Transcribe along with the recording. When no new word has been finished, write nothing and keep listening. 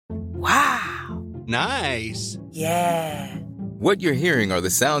Nice. Yeah. What you're hearing are the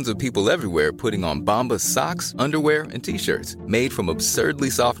sounds of people everywhere putting on Bombas socks, underwear, and T-shirts made from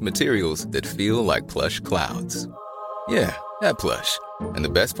absurdly soft materials that feel like plush clouds. Yeah, that plush. And the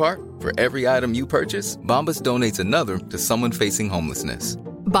best part? For every item you purchase, Bombas donates another to someone facing homelessness.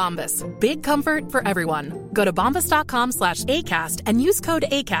 Bombas. Big comfort for everyone. Go to bombas.com/ACAST and use code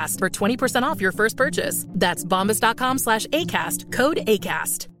ACAST for 20% off your first purchase. That's bombas.com/ACAST. Code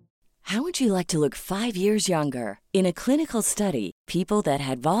ACAST. How would you like to look 5 years younger? In a clinical study, people that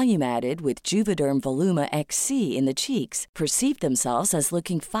had volume added with Juvederm Voluma XC in the cheeks perceived themselves as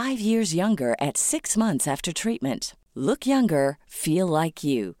looking 5 years younger at 6 months after treatment. Look younger, feel like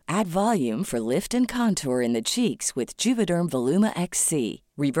you. Add volume for lift and contour in the cheeks with Juvederm Voluma XC.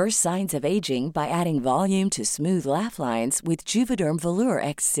 Reverse signs of aging by adding volume to smooth laugh lines with Juvederm Volure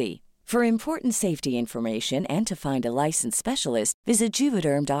XC. For important safety information and to find a licensed specialist, visit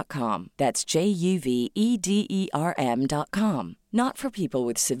Juvederm.com. That's JUVEDERM.com. Not for people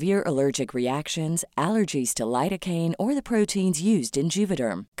with severe allergic reactions, allergies to lidocaine, or the proteins used in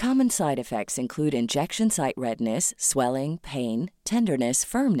Juvederm. Common side effects include injection site redness, swelling, pain, tenderness,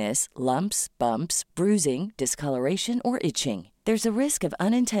 firmness, lumps, bumps, bruising, discoloration, or itching. There's a risk of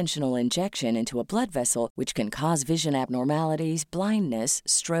unintentional injection into a blood vessel, which can cause vision abnormalities, blindness,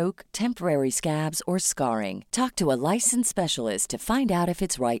 stroke, temporary scabs, or scarring. Talk to a licensed specialist to find out if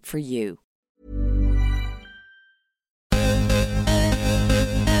it's right for you.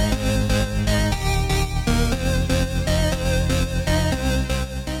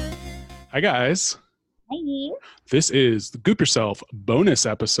 Hi, guys. Hi. This is the Goop Yourself bonus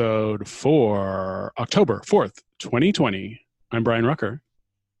episode for October 4th, 2020. I'm Brian Rucker.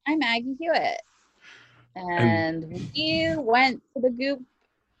 I'm Maggie Hewitt. And we went to the Goop.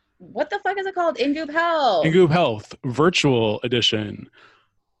 What the fuck is it called? In Goop Health. In Goop Health virtual edition.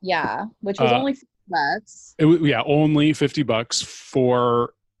 Yeah, which was only $50. Only $50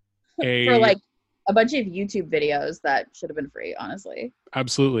 for for like a bunch of YouTube videos that should have been free, honestly.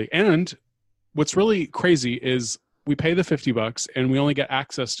 Absolutely. And what's really crazy is we pay the $50 and we only get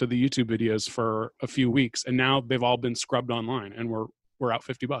access to the YouTube videos for a few weeks. And now they've all been scrubbed online and we're out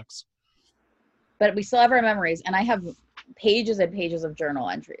 $50. But we still have our memories, and I have pages and pages of journal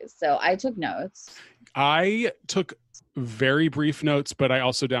entries. So I took notes. I took very brief notes, but I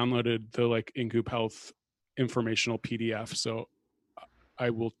also downloaded the In Goop Health informational PDF. So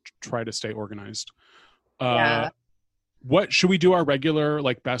I will try to stay organized. Yeah. What should we do? Our regular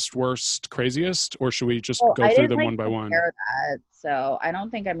best, worst, craziest, or should we just go through them one by one? That, so I don't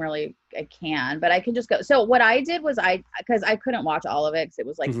think I can, but I can just go. So what I did was because I couldn't watch all of it because it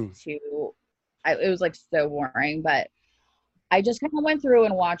was it was so boring, but I just kind of went through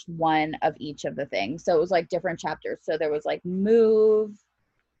and watched one of each of the things. So it was different chapters. So there was move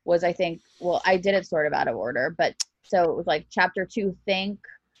was, I think, I did it sort of out of order, but so it was chapter 2, think.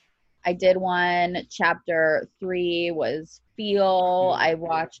 I did one. Chapter 3 was feel. I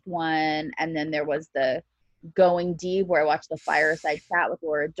watched one. And then there was the going deep where I watched the fireside chat with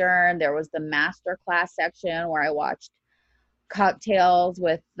Laura Dern. There was the master class section where I watched cocktails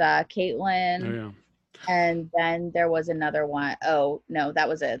with Caitlin. Oh, yeah. And then there was another one. Oh, no, that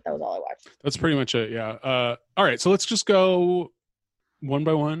was it. That was all I watched. That's pretty much it. Yeah. All right. So let's just go one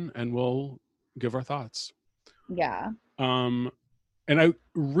by one and we'll give our thoughts. Yeah. And I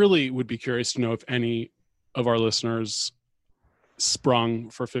really would be curious to know if any of our listeners sprung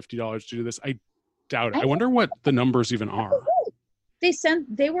for $50 to do this. I doubt it. I wonder what the numbers even are.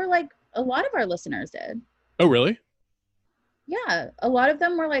 They were a lot of our listeners did. Oh, really? Yeah. A lot of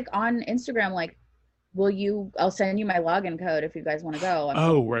them were on Instagram, I'll send you my login code if you guys want to go.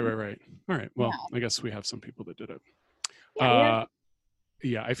 Right. All right. Well, yeah. I guess we have some people that did it.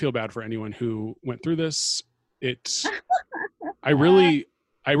 Yeah, I feel bad for anyone who went through this. I really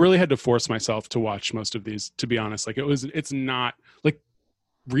had to force myself to watch most of these, to be honest. It's not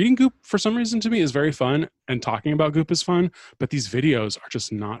reading Goop for some reason to me is very fun and talking about Goop is fun, but these videos are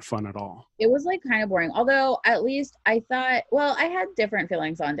just not fun at all. It was kind of boring. Although at least I thought, I had different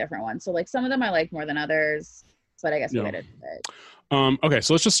feelings on different ones. So some of them I liked more than others, but I guess we get into it. Okay.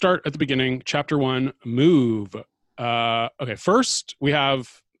 So let's just start at the beginning. Chapter 1, move. Okay. First we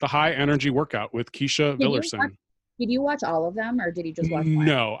have the high energy workout with Keisha Villerson. Did you watch all of them or did you just watch one?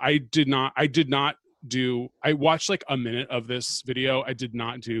 No, I did not. I watched a minute of this video. I did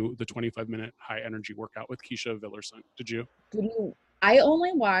not do the 25-minute high energy workout with Keisha Villerson. Did you? I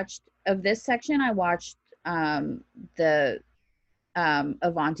only watched of this section. I watched the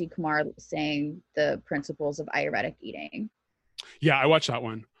Avanti Kumar saying the principles of Ayurvedic eating. Yeah, I watched that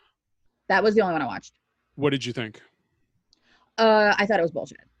one. That was the only one I watched. What did you think? I thought it was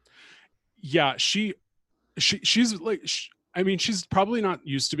bullshit. Yeah, she's like, I mean, she's probably not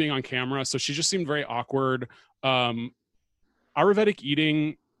used to being on camera, so she just seemed very awkward. Ayurvedic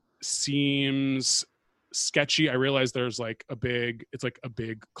eating seems sketchy. I realize there's like it's like a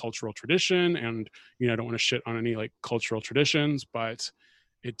big cultural tradition, and I don't want to shit on any like cultural traditions, but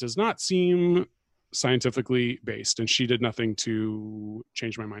it does not seem scientifically based, and she did nothing to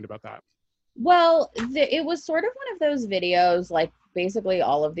change my mind about that. Well, it was sort of one of those videos, like basically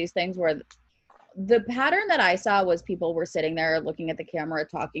all of these things, where the pattern that I saw was people were sitting there looking at the camera,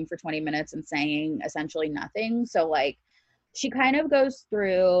 talking for 20 minutes and saying essentially nothing. So like, she kind of goes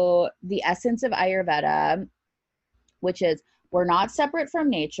through the essence of Ayurveda, which is, we're not separate from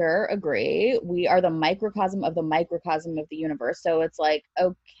nature, agree. We are the microcosm of the universe. So it's like,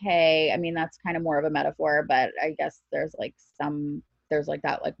 okay, I mean, that's kind of more of a metaphor, but I guess there's like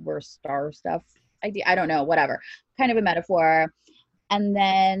that, like we're star stuff idea. I don't know, whatever, kind of a metaphor. And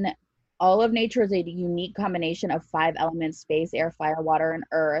then all of nature is a unique combination of 5 elements: space, air, fire, water, and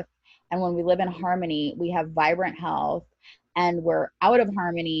earth. And when we live in harmony, we have vibrant health. And we're out of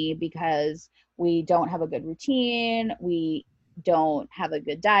harmony because we don't have a good routine, we don't have a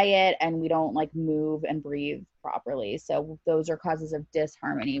good diet, and we don't like move and breathe properly. So those are causes of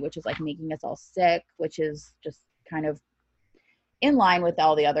disharmony, which is like making us all sick, which is just kind of in line with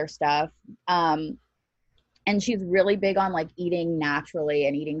all the other stuff. And she's really big on like eating naturally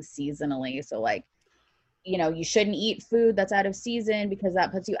and eating seasonally. So like, you shouldn't eat food that's out of season because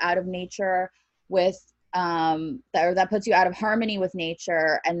that puts you out of nature with that puts you out of harmony with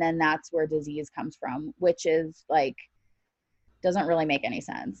nature, and then that's where disease comes from, which is like, doesn't really make any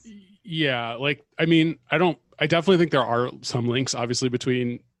sense. Yeah, like, I mean, I definitely think there are some links obviously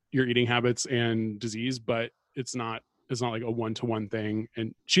between your eating habits and disease, but it's not like a one-to-one thing.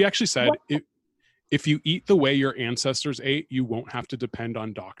 And she actually said, if you eat the way your ancestors ate, you won't have to depend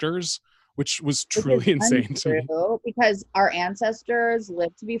on doctors, which was truly insane to me. Because our ancestors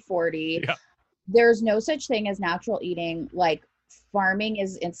lived to be 40. Yeah. There's no such thing as natural eating. Like, farming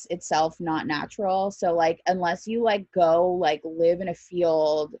is itself not natural. So like, unless you like go like live in a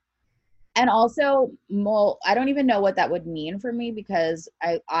field, and also I don't even know what that would mean for me, because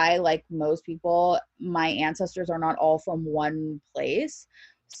I like most people, my ancestors are not all from one place.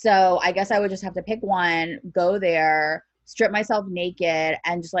 So I guess I would just have to pick one, go there, strip myself naked,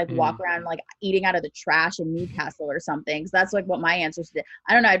 and just like walk around like eating out of the trash in Newcastle or something. So that's like what my ancestors did.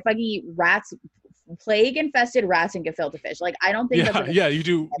 I don't know. I'd fucking eat rats, plague-infested rats, and gefilte fish. Like, I don't think you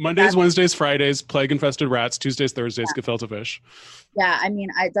do Mondays, Wednesdays, Fridays, plague-infested rats, Tuesdays, Thursdays, gefilte fish. Yeah, I mean,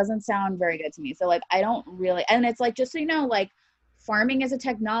 it doesn't sound very good to me. So like, I don't really, and it's like, just so you know, like, farming is a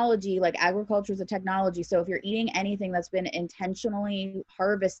technology, like agriculture is a technology. So if you're eating anything that's been intentionally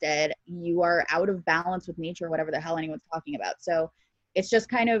harvested, you are out of balance with nature, whatever the hell anyone's talking about. So it's just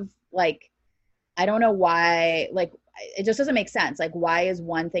kind of like, I don't know why, like, it just doesn't make sense. Like, why is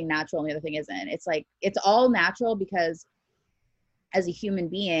one thing natural and the other thing isn't? It's like, it's all natural because as a human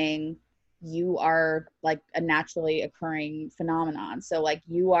being, you are like a naturally occurring phenomenon. So like,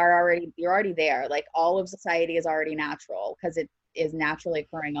 you're already there. Like, all of society is already natural because it is naturally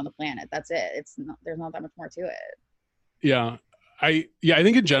occurring on the planet. That's it. There's not that much more to it. Yeah. I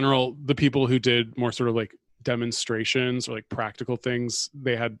think in general, the people who did more sort of like demonstrations or like practical things,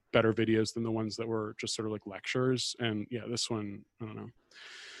 they had better videos than the ones that were just sort of like lectures. And yeah, this one,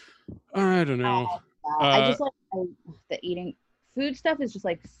 I don't know. I just like the eating food stuff is just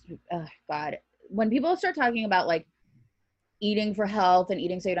like, God, when people start talking about like eating for health and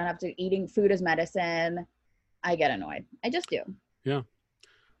eating so you don't have to, eating food as medicine, I get annoyed. I just do. Yeah.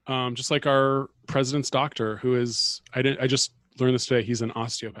 Just like our president's doctor, who is, I just learned this today, he's an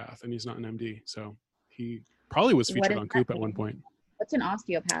osteopath and he's not an MD. So he probably was featured on Coop at one point. What's an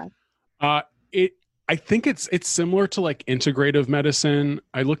osteopath? I think it's similar to like integrative medicine.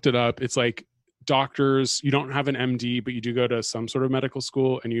 I looked it up. It's like doctors, you don't have an MD, but you do go to some sort of medical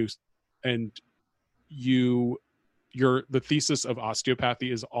school, and the thesis of osteopathy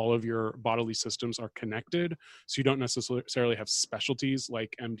is all of your bodily systems are connected. So you don't necessarily have specialties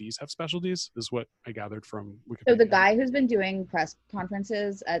like MDs have specialties, is what I gathered from Wikipedia. So the guy who's been doing press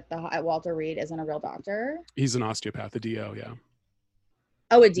conferences at Walter Reed isn't a real doctor? He's an osteopath, a DO, yeah.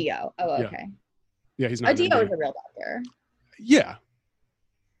 Oh, a DO. Oh, okay. Yeah, he's not a DO is a real doctor. Yeah.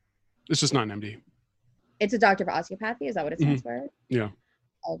 It's just not an MD. It's a doctor of osteopathy? Is that what it stands for? Yeah.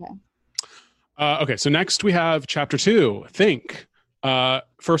 Okay. Okay, so next we have chapter 2, Think.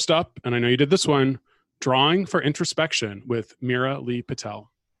 First up, and I know you did this one, Drawing for Introspection with Mira Lee Patel.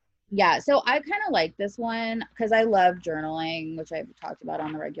 Yeah, so I kind of like this one because I love journaling, which I've talked about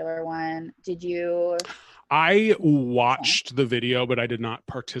on the regular one. Did you? I watched the video, but I did not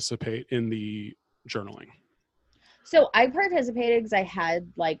participate in the journaling. So I participated because I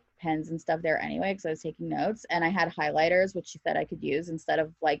had like pens and stuff there anyway, because I was taking notes, and I had highlighters, which she said I could use instead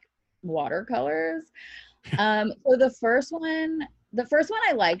of like watercolors. So the first one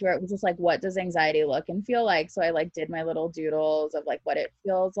I liked, where it was just like, what does anxiety look and feel like? So I like did my little doodles of like what it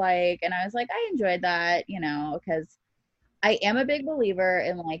feels like. And I was like, I enjoyed that, you know, because I am a big believer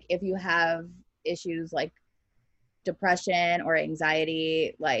in like, if you have issues like depression or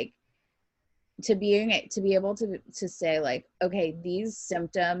anxiety, like to be able to say like, okay, these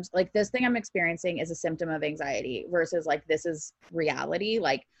symptoms, like this thing I'm experiencing is a symptom of anxiety versus like, this is reality.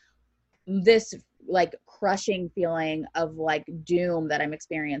 Like this like crushing feeling of like doom that I'm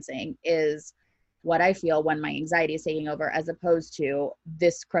experiencing is what I feel when my anxiety is taking over, as opposed to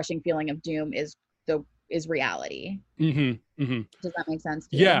this crushing feeling of doom is reality. Mm-hmm, mm-hmm. Does that make sense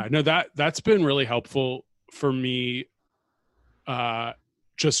to you? No, that's been really helpful for me.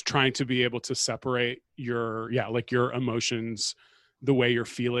 Just trying to be able to separate your emotions, the way you're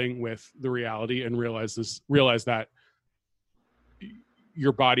feeling with the reality, and realize that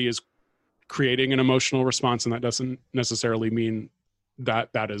your body is creating an emotional response, and that doesn't necessarily mean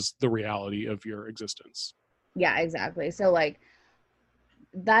that is the reality of your existence. Yeah, exactly. So like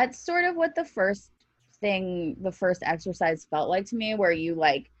that's sort of what the first exercise felt like to me, where you'd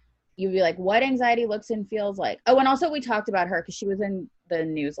be like, what anxiety looks and feels like. Oh, and also we talked about her because she was in the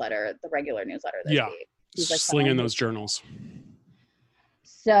newsletter, the regular newsletter this week. She's like slinging those journals.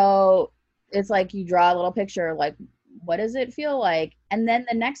 So it's like you draw a little picture, like what does it feel like? And then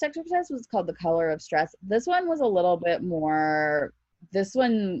the next exercise was called the color of stress. This one was a little bit more,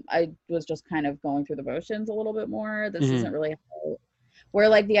 I was just kind of going through the motions a little bit more. This isn't really how, where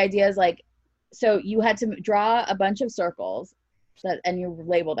like the idea is like, so you had to draw a bunch of circles and you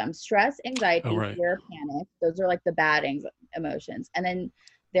label them: stress, anxiety, fear, panic. Those are like the bad emotions. And then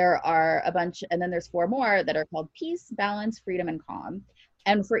there are and then there's 4 more that are called peace, balance, freedom, and calm.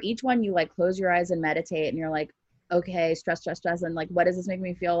 And for each one, you like close your eyes and meditate, and you're like, okay, stress, and like, what does this make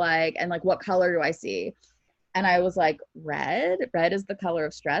me feel like? And like, what color do I see? And I was like, red is the color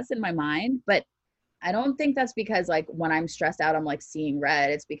of stress in my mind. But I don't think that's because like when I'm stressed out, I'm like seeing red.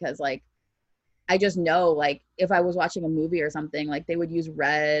 It's because like, I just know, like, if I was watching a movie or something, like they would use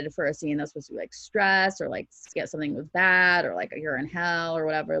red for a scene that's supposed to be like stress, or like get something was bad, or like you're in hell or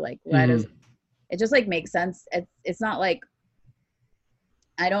whatever. Like red is, it just like makes sense. It's not like,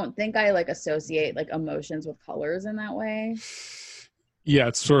 I don't think I like associate like emotions with colors in that way. Yeah,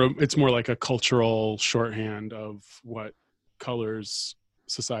 it's more like a cultural shorthand of what colors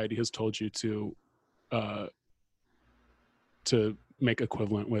society has told you to make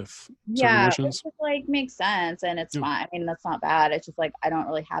equivalent with certain emotions. Which like makes sense, and it's fine. I mean, that's not bad. It's just like I don't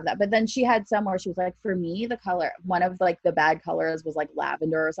really have that. But then she had some where she was like, for me, the color, one of like the bad colors was like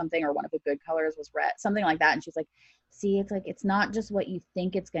lavender or something, or one of the good colors was red, something like that. And she's like, see, it's like, it's not just what you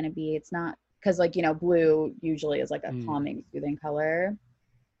think it's going to be. It's not, because like, you know, blue usually is like a calming, soothing color.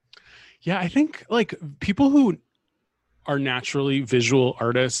 Yeah, I think like people who are naturally visual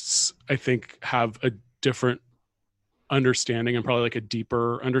artists, I think have a different understanding, and probably like a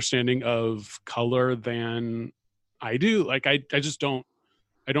deeper understanding of color than I do. Like I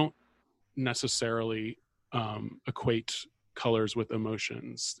don't necessarily equate colors with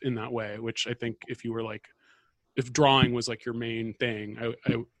emotions in that way, which I think if drawing was like your main thing,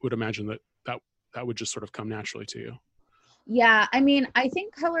 I would imagine that would just sort of come naturally to you. Yeah, I mean, I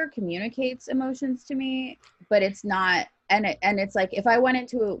think color communicates emotions to me, but it's not, and it's like, if I went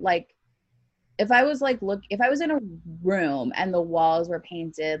into like, if I was in a room and the walls were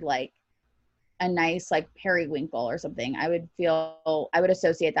painted like a nice like periwinkle or something, I would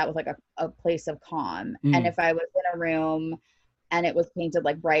associate that with like a place of calm. And if I was in a room and it was painted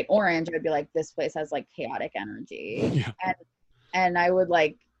like bright orange, I would be like, this place has like chaotic energy. Yeah. And I would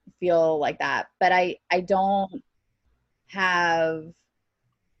like feel like that. But I don't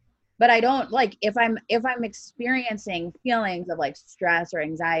like, if I'm experiencing feelings of like stress or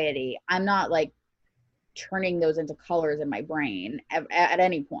anxiety, I'm not like turning those into colors in my brain at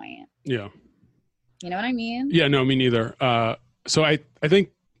any point. Yeah. You know what I mean? Yeah, no, me neither. So I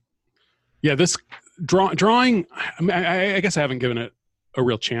think, yeah, this drawing, I mean, I guess I haven't given it a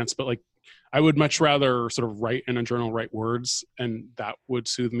real chance, but like, I would much rather sort of write in a journal, write words, and that would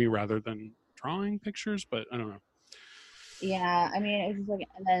soothe me rather than drawing pictures, but I don't know. Yeah, I mean, it's just like,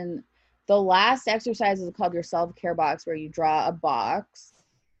 and then the last exercise is called your self-care box, where you draw a box,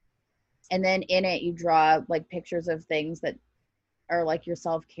 and then in it you draw like pictures of things that are like your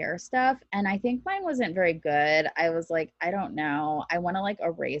self-care stuff. And I think mine wasn't very good. I was like, I don't know. I want to like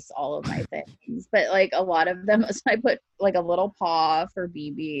erase all of my things. But like a lot of them, so I put like a little paw for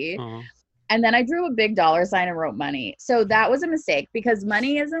BB. Uh-huh. And then I drew a big dollar sign and wrote money. So that was a mistake because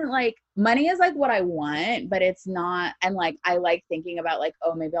money is like what I want, but it's not. And like, I like thinking about like,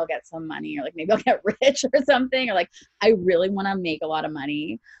 oh, maybe I'll get some money or like, maybe I'll get rich or something. Or like, I really want to make a lot of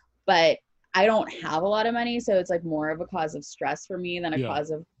money, but I don't have a lot of money. So it's like more of a cause of stress for me than a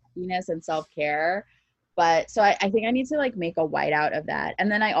cause of happiness and self-care. But so I think I need to like make a whiteout of that.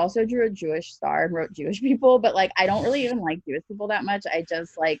 And then I also drew a Jewish star and wrote Jewish people, but like I don't really even like Jewish people that much. I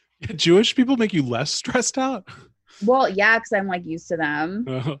just like Jewish people make you less stressed out? Well, yeah, because I'm like used to them.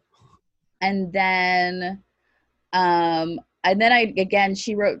 Uh-huh. And then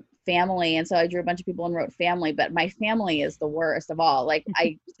she wrote family, and so I drew a bunch of people and wrote family, but my family is the worst of all. Like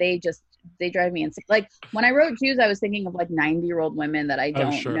they drive me insane. Like when I wrote Jews, I was thinking of like 90-year-old women that I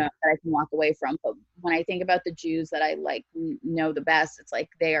don't know that I can walk away from. But when I think about the Jews that I like know the best, it's like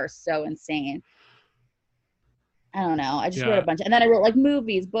they are so insane. I don't know. I just wrote a bunch. And then I wrote like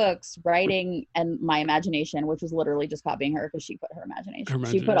movies, books, writing, and my imagination, which was literally just copying her because she put her imagination.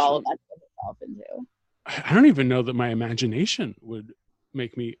 She put all of that herself into. I don't even know that my imagination would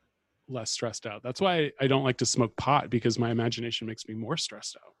make me less stressed out. That's why I don't like to smoke pot, because my imagination makes me more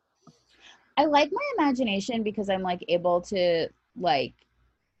stressed out. I like my imagination because I'm like able to like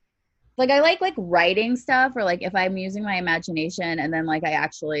I like writing stuff, or like if I'm using my imagination and then like I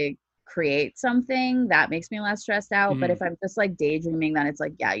actually create something, that makes me less stressed out. But if I'm just like daydreaming, then it's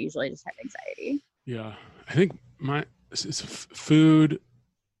like, yeah, usually I just have anxiety. Yeah. I think it's food,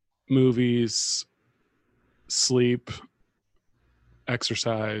 movies, sleep,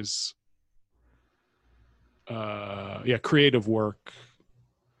 exercise, creative work.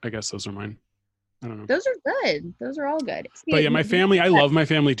 I guess those are mine. I don't know. Those are good. Those are all good. But yeah, my family, I love my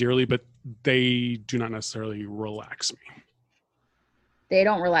family dearly, but they do not necessarily relax me. They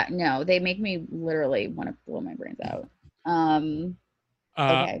don't relax. No, they make me literally want to blow my brains out.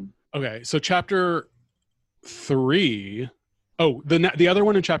 Okay. So chapter 3. Oh, the other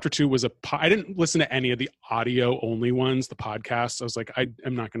one in chapter 2 was I didn't listen to any of the audio only ones, the podcasts. I was like, I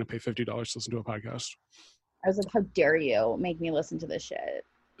am not going to pay $50 to listen to a podcast. I was like, how dare you make me listen to this shit?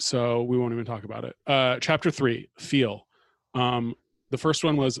 So we won't even talk about it. Chapter 3, Feel. The first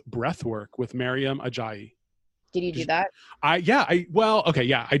one was Breath Work with Mariam Ajayi. Did you do that? I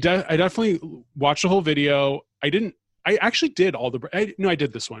definitely watched the whole video. I actually did I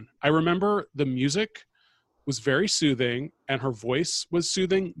did this one. I remember the music was very soothing and her voice was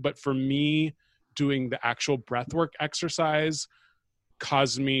soothing, but for me, doing the actual breathwork exercise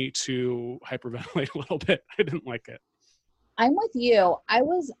caused me to hyperventilate a little bit. I didn't like it. I'm with you. I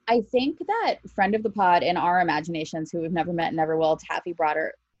think that friend of the pod in our imaginations, who we've never met, never will, Taffy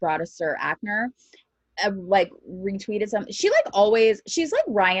Broadesser Ackner, like retweeted some. She's like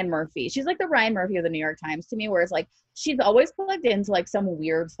Ryan Murphy. She's like the Ryan Murphy of the New York Times to me, where it's like she's always plugged into like some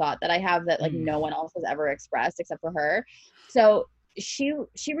weird thought that I have that like no one else has ever expressed except for her. So she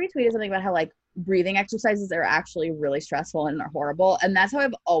retweeted something about how like breathing exercises are actually really stressful and they're horrible, and that's how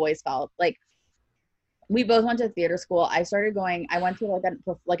I've always felt. Like we both went to theater school. I went to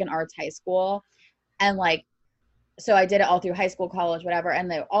like an arts high school, and like so I did it all through high school, college, whatever.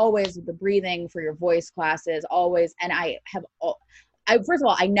 And they always the breathing for your voice classes always. And first of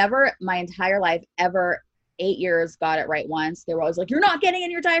all, I never my entire life ever 8 years got it right once. They were always like, you're not getting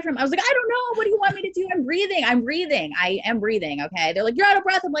in your diaphragm. I was like, I don't know. What do you want me to do? I'm breathing. I am breathing. Okay. They're like, you're out of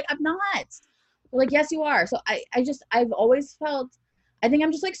breath. I'm like, I'm not. They're like, yes, you are. So I've always felt, I think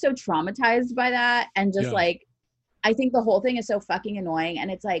I'm just like so traumatized by that. And just like, I think the whole thing is so fucking annoying. And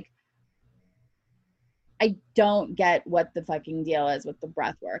it's like, I don't get what the fucking deal is with the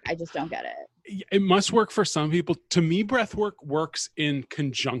breath work. I just don't get it. It must work for some people. To me, breath work works in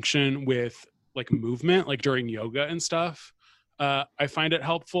conjunction with like movement, like during yoga and stuff. I find it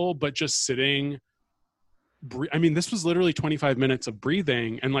helpful, but just sitting, this was literally 25 minutes of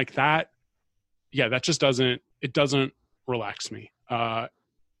breathing, and like that, that just doesn't relax me. And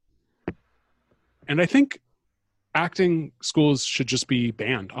I think acting schools should just be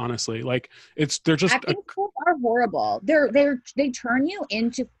banned, honestly. Like they're just acting schools are horrible. They turn you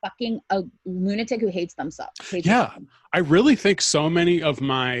into fucking a lunatic who hates themselves. I really think so many of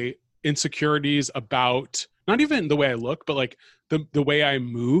my insecurities about not even the way I look, but like the way I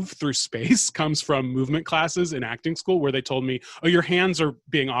move through space comes from movement classes in acting school, where they told me, oh, your hands are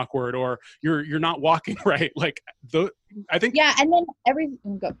being awkward, or you're not walking right. Like I think and then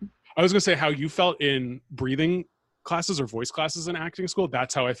everything go. I was gonna say how you felt in breathing classes or voice classes in acting school.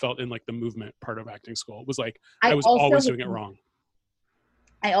 That's how I felt in like the movement part of acting school. It was like I was always doing it wrong.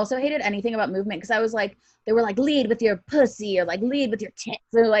 I also hated anything about movement because I was like, they were like, lead with your pussy or like lead with your tits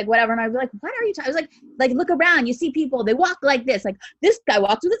or like whatever. And I'd be like, what are you talking? I was like, look around. You see people, they walk like this. Like this guy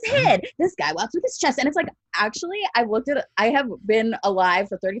walks with his head. This guy walks with his chest. And it's like, actually, I have been alive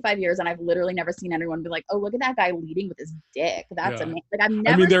for 35 years and I've literally never seen anyone be like, oh, look at that guy leading with his dick. That's amazing. Like I've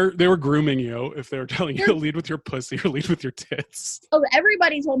never. I mean, they were grooming you if they were telling you to lead with your pussy or lead with your tits. Oh,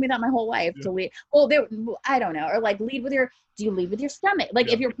 everybody told me that my whole life to lead. Well, I don't know. Or like lead with your, do you lead with your stomach?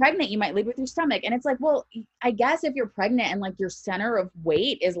 Like if you're pregnant, you might lead with your stomach. And it's like, well, I guess if you're pregnant and like your center of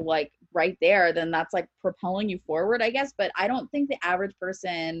weight is like right there, then that's like propelling you forward, I guess. But I don't think the average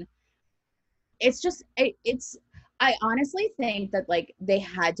person, I honestly think that like they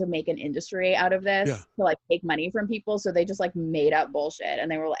had to make an industry out of this to like take money from people. So they just like made up bullshit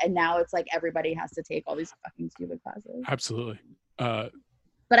and and now it's like everybody has to take all these fucking stupid classes. Absolutely.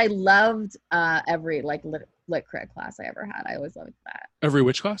 But I loved every like lit crit class I ever had. I always loved that. Every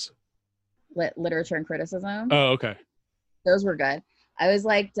which class? Literature and criticism. Oh, okay. Those were good. I always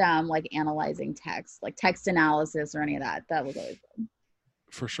liked like analyzing text, like text analysis or any of that. That was always good.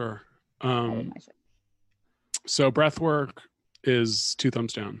 For sure. So breathwork is 2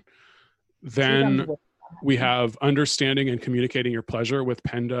 thumbs down. Then we have understanding and communicating your pleasure with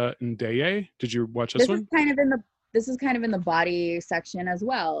Penda and Deye. Did you watch this one? This is kind of in the body section as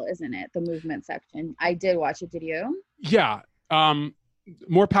well, isn't it? The movement section. I did watch it. Did you? Yeah.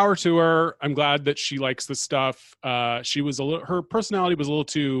 More power to her. I'm glad that she likes this stuff. Her personality was a little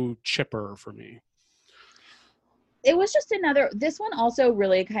too chipper for me. It was just this one also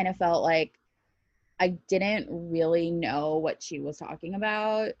really kind of felt like I didn't really know what she was talking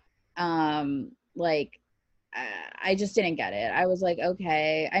about. I just didn't get it. I was like,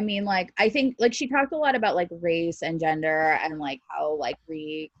 okay. I mean, like, I think like she talked a lot about like race and gender and like how like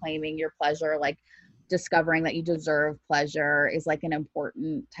reclaiming your pleasure, like discovering that you deserve pleasure is like an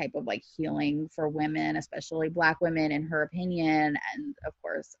important type of like healing for women, especially Black women, in her opinion. And of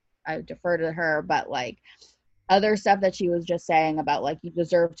course I defer to her, but like other stuff that she was just saying about like you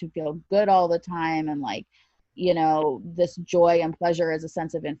deserve to feel good all the time, and like, you know, this joy and pleasure is a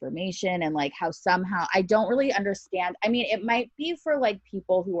sense of information, and like how somehow I don't really understand. I mean, it might be for like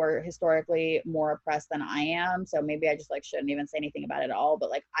people who are historically more oppressed than I am, so maybe I just like shouldn't even say anything about it at all, but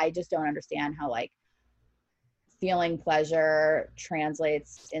like I just don't understand how like feeling pleasure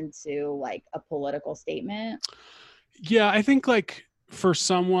translates into like a political statement. Yeah, I think like for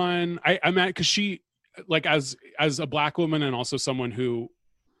someone I'm at, because she like as a Black woman and also someone who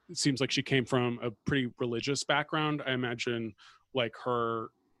it seems like she came from a pretty religious background, I imagine like her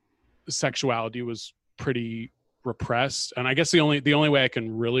sexuality was pretty repressed. And I guess the only way I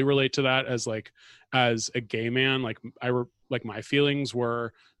can really relate to that as a gay man, like my feelings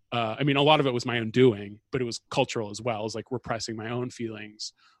were, I mean, a lot of it was my own doing, but it was cultural as well, as like repressing my own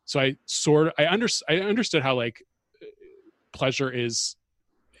feelings. So I understood how like pleasure is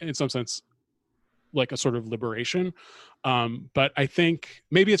in some sense like a sort of liberation. But I think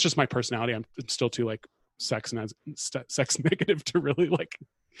maybe it's just my personality. I'm still too like sex negative to really like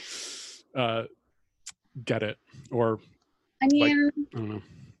get it. Or I mean, like, I don't know.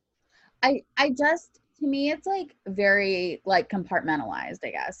 I just, to me, it's like very like compartmentalized,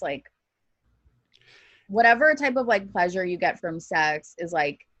 I guess. Like whatever type of like pleasure you get from sex is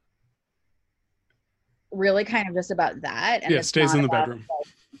like really kind of just about that. And it stays in the bedroom.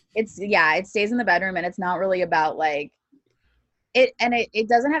 It stays in the bedroom, and it's not really about like it. And it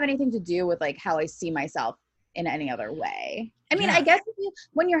doesn't have anything to do with like how I see myself in any other way. I mean, I guess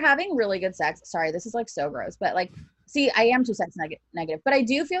when you're having really good sex, sorry, this is like so gross, but like, see, I am too sex negative, but I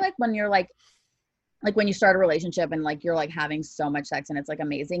do feel like when you're like when you start a relationship and like you're like having so much sex and it's like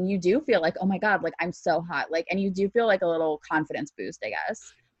amazing, you do feel like, oh my God, like I'm so hot. Like, and you do feel like a little confidence boost, I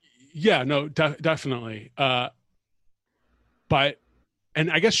guess. Yeah, no, definitely. But, and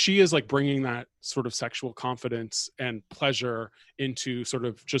I guess she is like bringing that sort of sexual confidence and pleasure into sort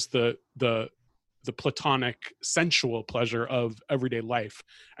of just the platonic sensual pleasure of everyday life.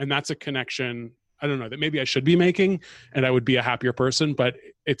 And that's a connection, I don't know, that maybe I should be making, and I would be a happier person, but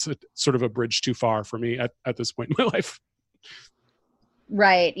it's a sort of a bridge too far for me at this point in my life.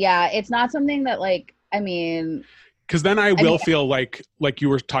 Right. Yeah. It's not something that like, I mean, because then I will feel like you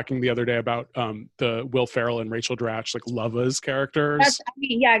were talking the other day about the Will Ferrell and Rachel Dratch, like Lova's characters.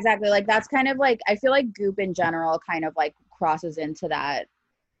 Yeah, exactly. Like that's kind of like, I feel like Goop in general kind of like crosses into that,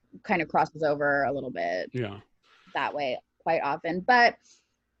 kind of crosses over a little bit. Yeah. That way quite often. But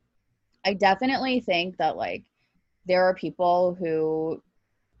I definitely think that like there are people who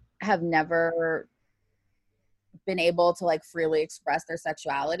have never been able to like freely express their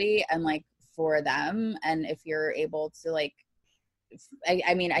sexuality, and like for them, and if you're able to like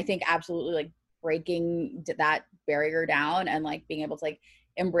I mean, I think absolutely like breaking that barrier down and like being able to like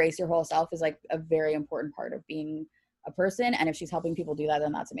embrace your whole self is like a very important part of being a person. And if she's helping people do that,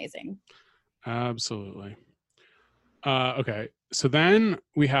 then that's amazing. Absolutely. Okay. So then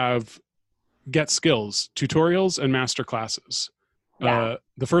we have Get Skills, tutorials and master classes. Yeah.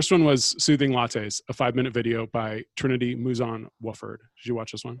 The first one was Soothing Lattes, a 5-minute video by Trinity Mouzon Wofford. Did you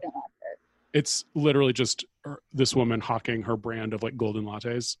watch this one? I don't watch it. It's literally just this woman hawking her brand of like golden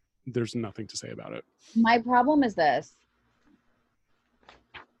lattes. There's nothing to say about it. My problem is this.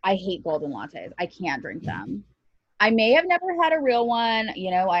 I hate golden lattes. I can't drink them. I may have never had a real one.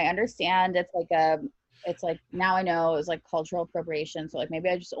 You know, I understand it's like now I know it was like cultural appropriation. So like maybe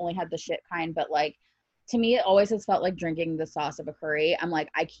I just only had the shit kind, but like to me, it always has felt like drinking the sauce of a curry. I'm like,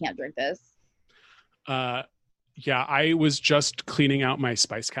 I can't drink this. Yeah, I was just cleaning out my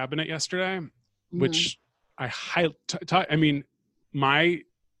spice cabinet yesterday, which I mean, my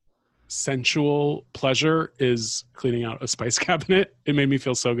sensual pleasure is cleaning out a spice cabinet. It made me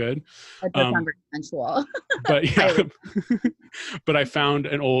feel so good. It does sound very sensual. But yeah, but I found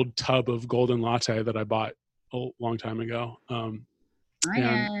an old tub of golden latte that I bought a long time ago. And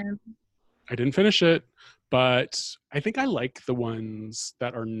I didn't finish it, but I think I like the ones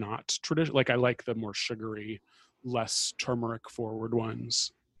that are not traditional. Like I like the more sugary, less turmeric forward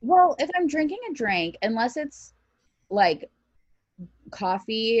ones. Well, if I'm drinking a drink, unless it's like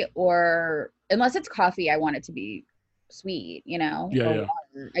coffee or unless it's coffee, I want it to be sweet, you know? Yeah. Water.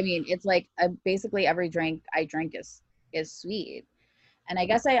 I mean, it's like basically every drink I drink is sweet. And I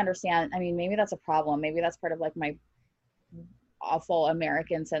guess I understand. I mean, maybe that's a problem. Maybe that's part of like my awful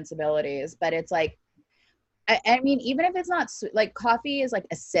American sensibilities, but it's like, I mean, even if it's not sweet, like coffee is like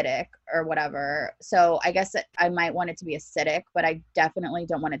acidic or whatever. So I guess I might want it to be acidic, but I definitely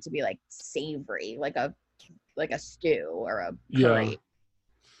don't want it to be like savory, like a stew or a curry. Yeah.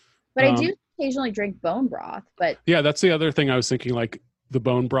 But I do occasionally drink bone broth, but yeah, that's the other thing I was thinking. Like the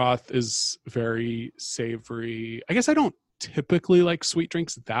bone broth is very savory. I guess I don't typically like sweet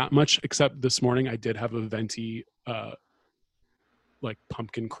drinks that much, except this morning I did have a venti like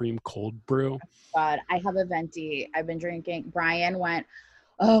pumpkin cream cold brew. God, I have a venti. I've been drinking. Brian went,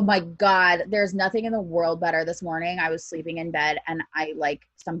 oh my God, there's nothing in the world better. This morning I was sleeping in bed and I like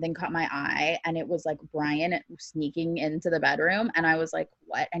something caught my eye and it was like Brian sneaking into the bedroom and I was like,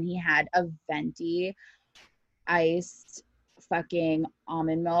 what? And he had a venti iced fucking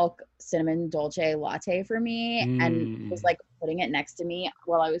almond milk cinnamon dolce latte for me and was like putting it next to me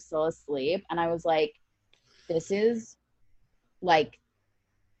while I was still asleep. And I was like, this is like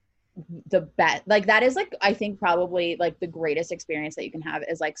the best. Like that is like, I think probably like the greatest experience that you can have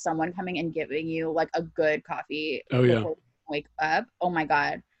is like someone coming and giving you like a good coffee before you wake up. Oh my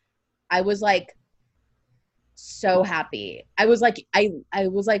God. I was like so happy. I was like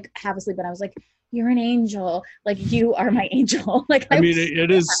half asleep and I was like, you're an angel. Like you are my angel. Like I mean, it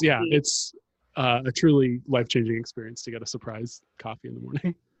is. Happy. Yeah. It's a truly life-changing experience to get a surprise coffee in the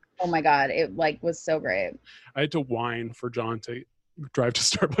morning. Oh my God. It like was so great. I had to whine for John to drive to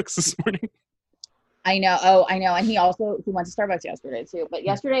Starbucks this morning. I know. Oh, I know. And he went to Starbucks yesterday too, but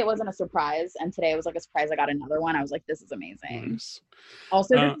yesterday it wasn't a surprise. And today it was like a surprise. I got another one. I was like, this is amazing. Nice.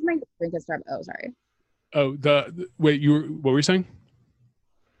 Also, this is my drink at Starbucks. Oh, sorry. Oh, wait, what were you saying?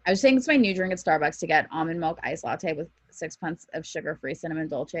 I was saying it's my new drink at Starbucks to get almond milk iced latte with 6 pints of sugar-free cinnamon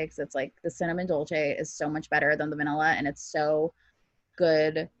dolce. Cause it's like the cinnamon dolce is so much better than the vanilla. And it's so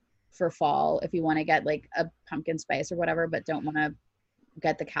good for fall if you want to get like a pumpkin spice or whatever, but don't want to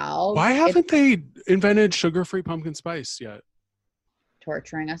get the cows. Why haven't they invented sugar-free pumpkin spice yet?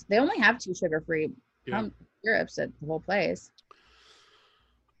 Torturing us. They only have 2 sugar-free syrups at the whole place.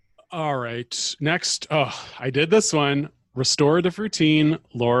 All right. Next. Oh, I did this one. Restorative Routine,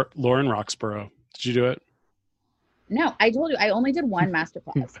 Lauren Roxborough. Did you do it? No, I told you I only did one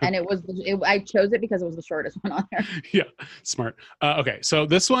masterclass, and I chose it because it was the shortest one on there. Yeah, smart. Okay, so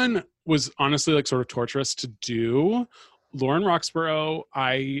this one was honestly like sort of torturous to do. Lauren Roxborough,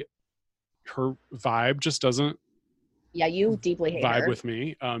 her vibe just doesn't. Yeah, you deeply hate vibe her. With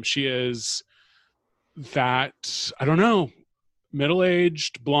me. She is that, I don't know,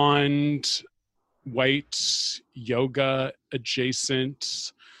 middle-aged, blonde, white, yoga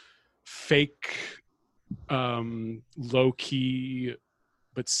adjacent, fake, low-key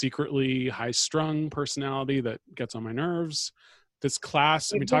but secretly high-strung personality that gets on my nerves. This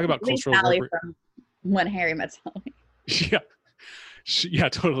class, I mean, talk about cultural appropriation. When Harry Met Sally. Yeah,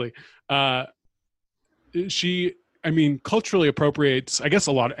 totally. She, I mean, culturally appropriates, I guess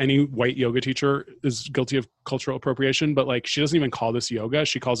any white yoga teacher is guilty of cultural appropriation, but like she doesn't even call this yoga.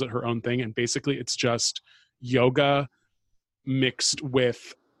 She calls it her own thing. And basically it's just yoga mixed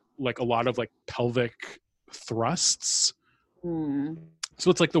with like a lot of like pelvic thrusts. So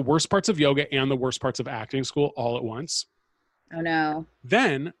it's like the worst parts of yoga and the worst parts of acting school all at once. Oh no.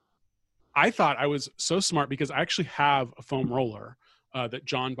 Then I thought I was so smart because I actually have a foam roller that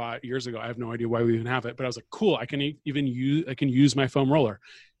John bought years ago. I have no idea why we even have it, but I was like, cool, I can use my foam roller.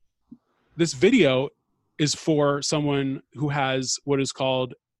 This video is for someone who has what is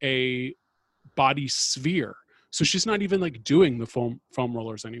called a body sphere. So she's not even like doing the foam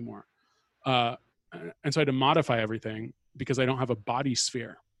rollers anymore. And so I had to modify everything because I don't have a body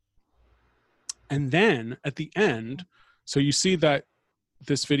sphere. And then at the end, so you see that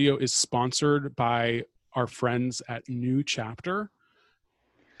this video is sponsored by our friends at New Chapter.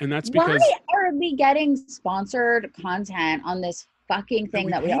 And that's because why are we getting sponsored content on this fucking thing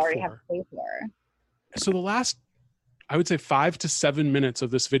that we already have to pay for? So the last, I would say 5 to 7 minutes of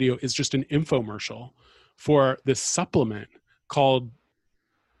this video is just an infomercial for this supplement called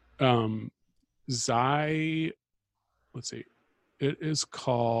it is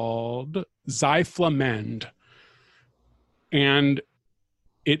called Zyflamend. And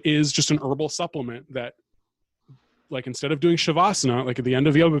it is just an herbal supplement that, like, instead of doing Shavasana, like at the end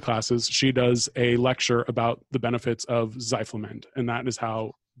of yoga classes, she does a lecture about the benefits of Zyflamend. And that is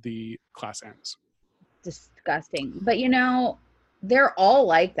how the class ends. Disgusting. But you know, they're all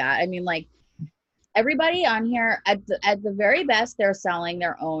like that. I mean, like, everybody on here at the very best, they're selling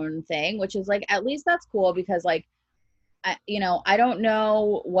their own thing, which is like, at least that's cool because like, I don't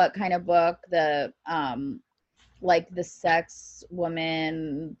know what kind of book the sex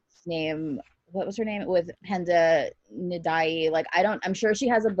woman's name, what was her name, with Penda Nidai, like I'm sure she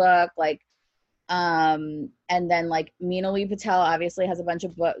has a book, like and then like Meenali Patel obviously has a bunch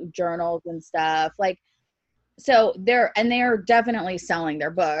of book journals and stuff, like, so they're definitely selling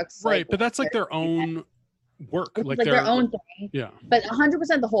their books, right? Like, but that's like their own work, like their own thing. Yeah. But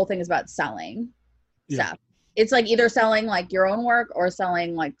 100% the whole thing is about selling stuff. It's like either selling like your own work or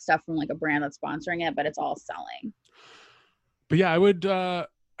selling like stuff from like a brand that's sponsoring it, but it's all selling. But yeah, I would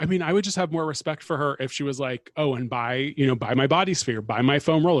just have more respect for her if she was like, oh, and buy my body sphere, buy my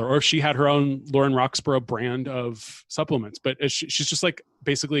foam roller, or if she had her own Lauren Roxburgh brand of supplements. But she's just like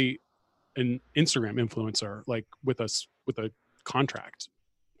basically an Instagram influencer, like with a contract.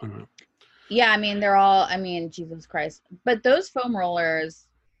 I don't know. Yeah, I mean, Jesus Christ. But those foam rollers,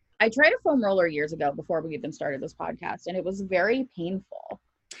 I tried a foam roller years ago before we even started this podcast, and it was very painful.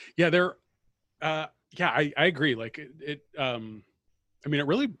 Yeah, I agree. Like it I mean, it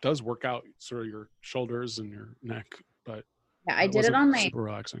really does work out sort of your shoulders and your neck, but yeah, I did it on my super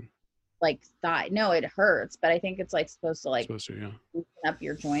relaxing, like thigh. No, it hurts, but I think it's like supposed to loosen up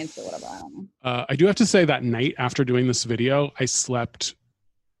your joints or whatever. I don't know. I do have to say that night after doing this video, I slept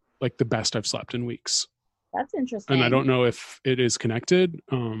like the best I've slept in weeks. That's interesting. And I don't know if it is connected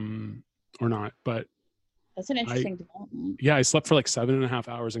or not, but that's an interesting development. Yeah, I slept for like 7.5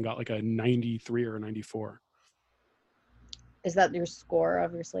 hours and got like a 93 or a 94. Is that your score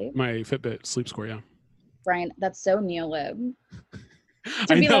of your sleep? My Fitbit sleep score, yeah. Brian, that's so neolib.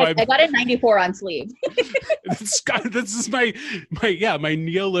 I got a 94 on sleep. This is my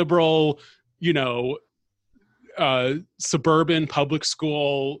neoliberal, suburban public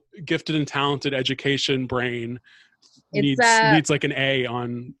school gifted and talented education brain needs like an A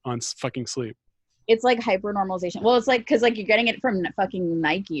on fucking sleep. It's like hyper normalization. Well, it's like because like you're getting it from fucking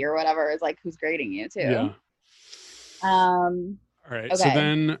Nike or whatever. It's like who's grading you too. Yeah. All right. Okay. So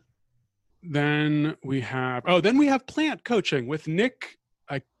then we have plant coaching with Nick.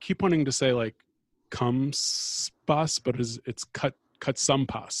 I keep wanting to say like Kumspas, but it's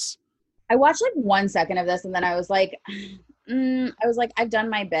Katsampas. I watched like 1 second of this and then I was like, I've done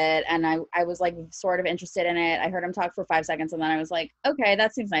my bit, and I was like sort of interested in it. I heard him talk for 5 seconds and then I was like, okay,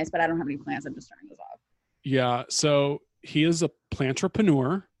 that seems nice, but I don't have any plans. I'm just turning this off. Yeah. So he is a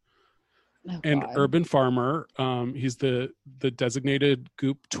plantrepreneur and urban farmer. He's the designated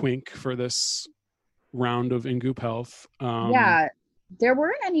Goop twink for this round of In Goop Health. Yeah. There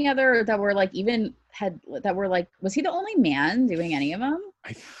weren't any other that were like was he the only man doing any of them?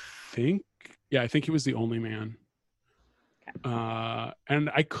 I think he was the only man. And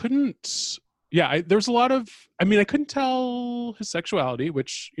I couldn't, there's a lot of, I couldn't tell his sexuality,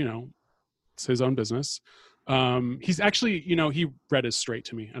 which, it's his own business. He's actually, he read as straight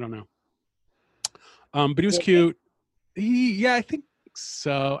to me. I don't know. But he was cute. I think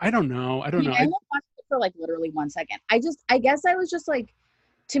so. I don't know. I only watched it for like literally 1 second. I guess I was just like,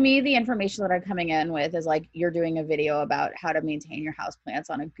 to me, the information that I'm coming in with is like, you're doing a video about how to maintain your houseplants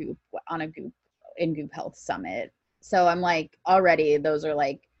on a Goop In Goop Health Summit. So I'm like, already those are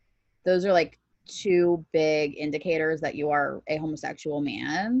like two big indicators that you are a homosexual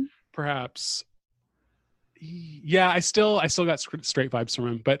man. Perhaps. Yeah, I still got straight vibes from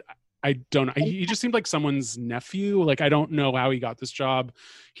him, but I don't know. He just seemed like someone's nephew. Like, I don't know how he got this job.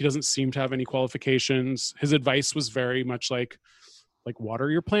 He doesn't seem to have any qualifications. His advice was very much like water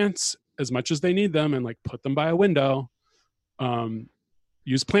your plants as much as they need them and like put them by a window.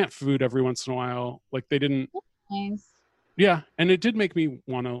 Use plant food every once in a while. Like, they didn't. Nice. Yeah, and it did make me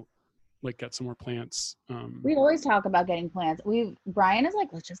want to like get some more plants. We always talk about getting plants. Brian is like,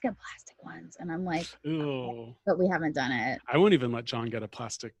 let's just get plastic ones, and I'm like, ew. But we haven't done it. I won't even let John get a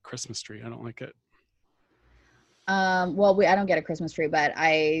plastic Christmas tree. I don't like it. Well, I don't get a Christmas tree, but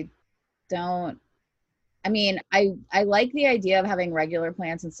I like the idea of having regular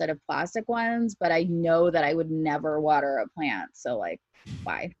plants instead of plastic ones, but I know that I would never water a plant. So like,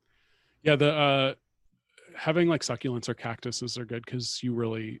 why? Yeah, the having like succulents or cactuses are good because you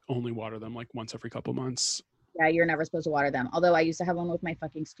really only water them like once every couple months. Yeah, you're never supposed to water them. Although I used to have one with my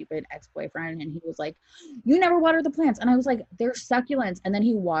fucking stupid ex-boyfriend, and he was like, you never water the plants. And I was like, they're succulents. And then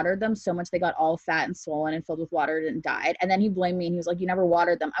he watered them so much they got all fat and swollen and filled with water and died. And then he blamed me and he was like, you never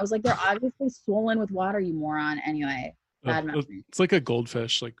watered them. I was like, they're obviously swollen with water, you moron. Anyway, bad memory. It's like a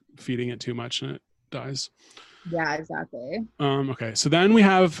goldfish, like feeding it too much and it dies. Yeah, exactly. Okay, so then we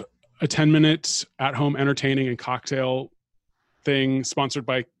have a 10-minute at-home entertaining and cocktail thing sponsored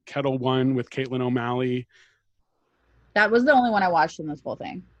by Kettle One with Caitlin O'Malley. That was the only one I watched in this whole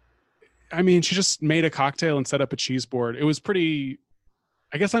thing. I mean, she just made a cocktail and set up a cheese board. It was pretty,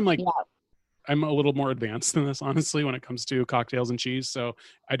 I guess I'm I'm a little more advanced than this, honestly, when it comes to cocktails and cheese. So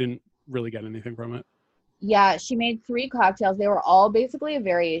I didn't really get anything from it. Yeah, she made 3 cocktails. They were all basically a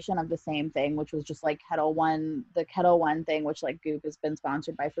variation of the same thing, which was just like the Kettle One thing, which like Goop has been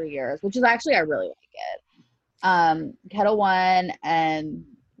sponsored by for years, which is actually, I really like it. Kettle One and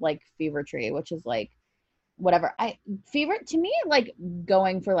like Fever Tree, which is like whatever. To me, like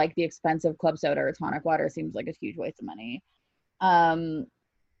going for like the expensive club soda or tonic water seems like a huge waste of money.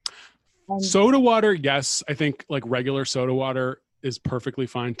 Soda water, yes. I think like regular soda water is perfectly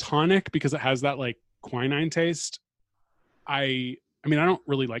fine. Tonic, because it has that like quinine taste. I mean, I don't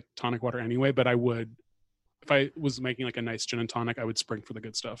really like tonic water anyway, but I would, if I was making like a nice gin and tonic, I would spring for the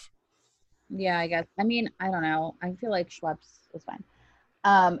good stuff. Yeah, I guess. I mean, I don't know. I feel like Schweppes was fine.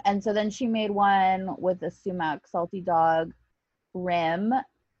 And so then she made one with a sumac salty dog rim.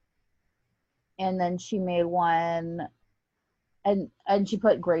 And then she made one and she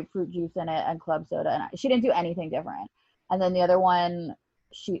put grapefruit juice in it and club soda, and she didn't do anything different. And then the other one,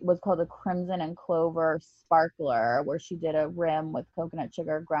 she was called a Crimson and Clover Sparkler, where she did a rim with coconut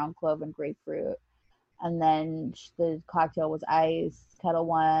sugar, ground clove, and grapefruit. And then the cocktail was ice, Kettle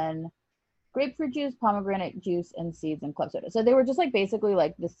One, grapefruit juice, pomegranate juice, and seeds, and club soda. So they were just like basically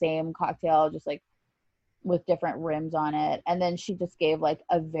like the same cocktail, just like with different rims on it. And then she just gave like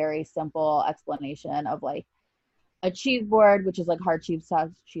a very simple explanation of like a cheese board, which is like hard cheese,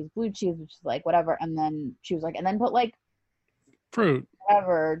 soft cheese, blue cheese, which is like whatever. And then she was like, and then put like fruit,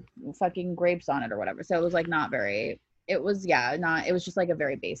 whatever, fucking grapes on it or whatever. So it was like it was just like a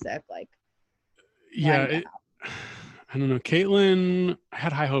very basic, like, yeah. I don't know. Caitlin, I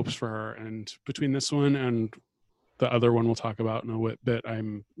had high hopes for her, and between this one and the other one we'll talk about in a bit,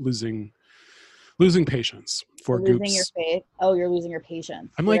 I'm losing patience for Goops. Losing your faith. Oh, you're losing your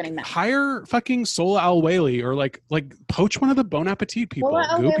patience. I'm like, hire fucking Sola Al Whaley, or like poach one of the Bon Appetit people.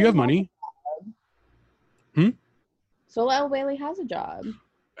 Goop, you have money. Sola Al Whaley has a job.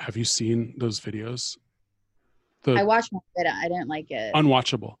 Have you seen those videos? I watched one bit. I didn't like it.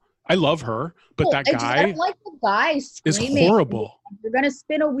 Unwatchable. I love her, but that guy, like the guy screaming, is horrible. You're gonna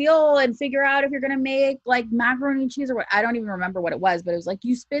spin a wheel and figure out if you're gonna make like macaroni and cheese or what. I don't even remember what it was, but it was like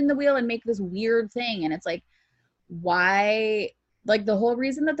you spin the wheel and make this weird thing, and it's like, why? Like the whole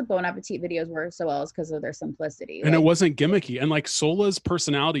reason that the Bon Appetit videos work so well is because of their simplicity. And it wasn't gimmicky. And like Sola's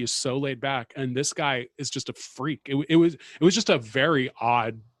personality is so laid back, and this guy is just a freak. It was just a very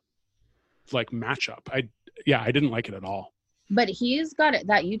odd like matchup. I didn't like it at all. But he's got it.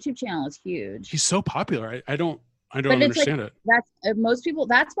 That YouTube channel is huge. He's so popular. I don't understand it. That's most people.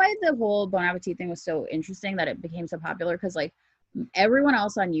 That's why the whole Bon Appetit thing was so interesting, that it became so popular, because like everyone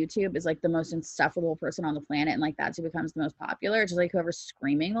else on YouTube is like the most insufferable person on the planet, and like that's who becomes the most popular. Just like whoever's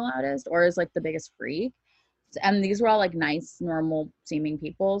screaming the loudest or is like the biggest freak. And these were all like nice, normal seeming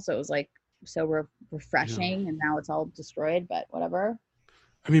people, so it was like so refreshing. Yeah. And now it's all destroyed. But whatever.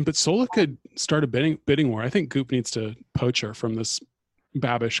 I mean, but Sola could start a bidding war. I think Goop needs to poach her from this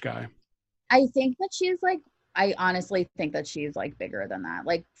Babish guy. I think that I honestly think that she's like bigger than that.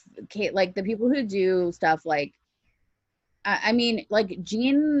 Like Kate, like the people who do stuff like, I mean, like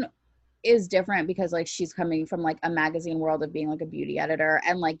Jean is different because like she's coming from like a magazine world of being like a beauty editor,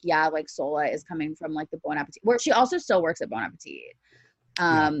 and like like Sola is coming from like the Bon Appetit, where she also still works at Bon Appetit,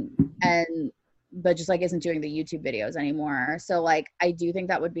 and but just like isn't doing the YouTube videos anymore. So like I do think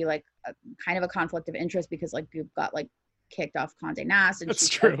that would be like a kind of a conflict of interest, because like Goop got like kicked off Condé Nast, and That's she's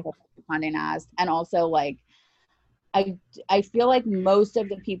true. Condé Nast, and also like I feel like most of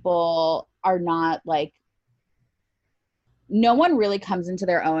the people are not like, no one really comes into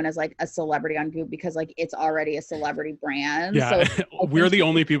their own as like a celebrity on Goop, because like it's already a celebrity brand. Yeah, so we're the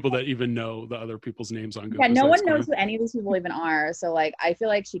only people that even know the other people's names on Goop. Yeah, no one knows who any of these people even are. So like I feel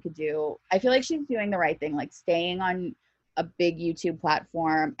like she's doing the right thing, like staying on a big YouTube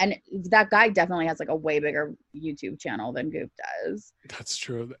platform. And that guy definitely has like a way bigger YouTube channel than Goop does. That's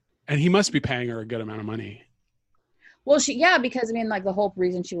true. And he must be paying her a good amount of money. Well, because I mean, like the whole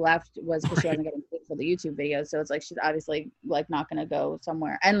reason she left was because she wasn't getting paid for the YouTube videos. So it's like she's obviously like not going to go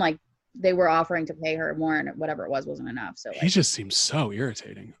somewhere, and like they were offering to pay her more, and whatever it wasn't enough. So like, he just seems so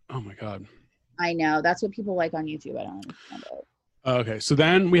irritating. Oh my god. I know, that's what people like on YouTube. I don't understand it. Okay, so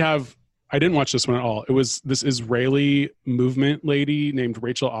then we have. I didn't watch this one at all. It was this Israeli movement lady named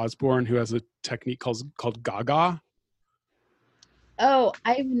Rachel Osborne who has a technique called Gaga. Oh,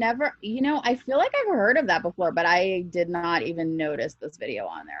 I've never, I feel like I've heard of that before, but I did not even notice this video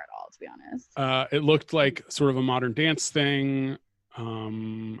on there at all, to be honest. It looked like sort of a modern dance thing.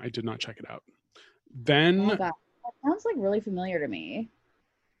 I did not check it out. Then oh, God. That sounds like really familiar to me.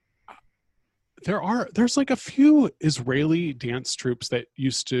 There's like a few Israeli dance troupes that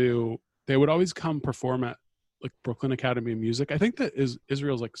they would always come perform at like Brooklyn Academy of Music. I think that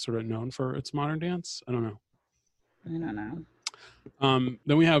Israel's like sort of known for its modern dance. I don't know.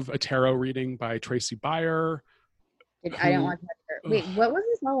 Then we have a tarot reading by Tracy Byer. I didn't watch that. Wait, what was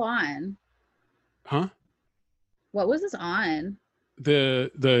this all on? Huh? What was this on?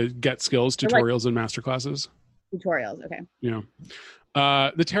 The Get Skills tutorials and masterclasses. Tutorials, okay. Yeah.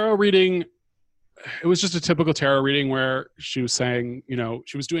 The tarot reading, it was just a typical tarot reading where she was saying,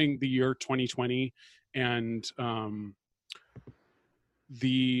 she was doing the year 2020, and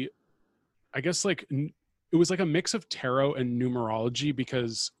I guess like it was like a mix of tarot and numerology,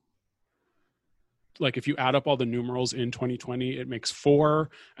 because like if you add up all the numerals in 2020, it makes 4.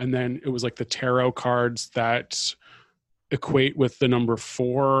 And then it was like the tarot cards that equate with the number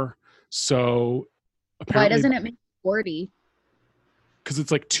 4. So apparently, why doesn't it make 40? Because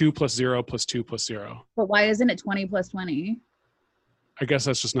it's like 2 + 0 + 2 + 0. But why isn't it 20 + 20? I guess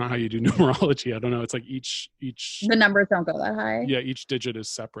that's just not how you do numerology. I don't know. It's like each the numbers don't go that high. Yeah, each digit is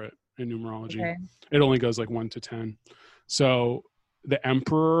separate in numerology. Okay. It only goes like 1 to 10. So the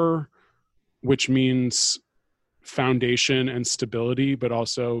Emperor, which means foundation and stability, but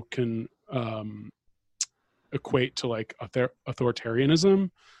also can equate to like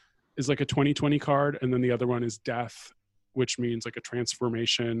authoritarianism, is like a 2020 card. And then the other one is Death, which means like a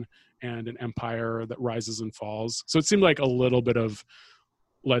transformation and an empire that rises and falls. So it seemed like a little bit of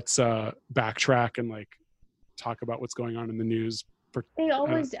let's backtrack and like talk about what's going on in the news. They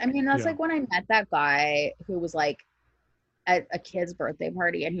always, that's like when I met that guy who was like at a kid's birthday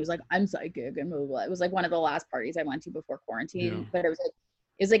party, and he was like, I'm psychic and blah, blah, blah. It was like one of the last parties I went to before quarantine, but it was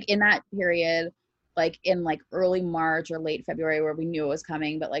like in that period, like in like early March or late February, where we knew it was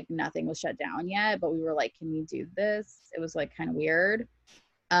coming, but like nothing was shut down yet, but we were like, can we do this? It was like kind of weird.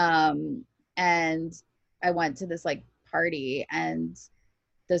 And I went to this like party, and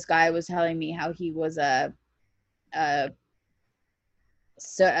this guy was telling me how he was a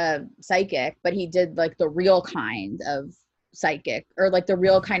psychic, but he did like the real kind of psychic, or like the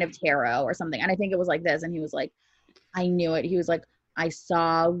real kind of tarot or something. And I think it was like this. And he was like, I knew it. He was like, I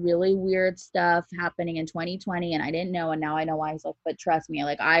saw really weird stuff happening in 2020 and I didn't know. And now I know why. He's like, but trust me,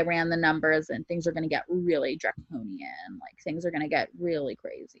 like I ran the numbers and things are going to get really draconian. Like things are going to get really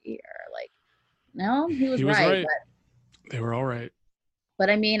crazy here. Like, no, he was right. But, they were all right. But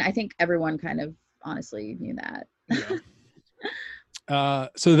I mean, I think everyone kind of honestly knew that. Yeah.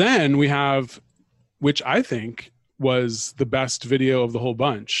 So then we have, which I think was the best video of the whole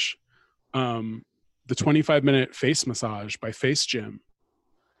bunch, the 25-minute face massage by Face Gym.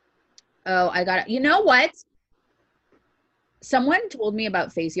 Oh, I got it. You know what? Someone told me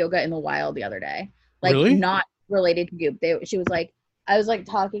about face yoga in the wild the other day. Like, really? Not related to Goop. She was like, I was like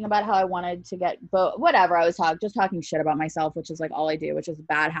talking about how I wanted to get whatever. I was just talking shit about myself, which is like all I do, which is a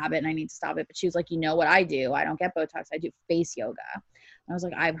bad habit and I need to stop it. But she was like, you know what I do? I don't get Botox. I do face yoga. And I was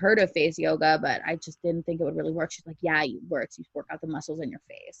like, I've heard of face yoga, but I just didn't think it would really work. She's like, yeah, it works. You work out the muscles in your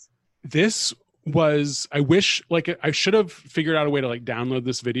face. This was, I wish, like, I should have figured out a way to like download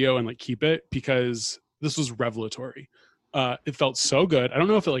this video and like keep it, because this was revelatory. It felt so good. I don't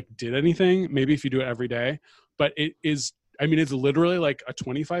know if it like did anything, maybe if you do it every day, but it is, I mean, it's literally like a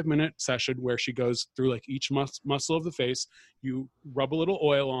 25-minute session where she goes through like each muscle of the face. You rub a little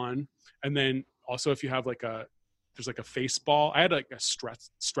oil on, and then also if you have like there's like a face ball. I had like a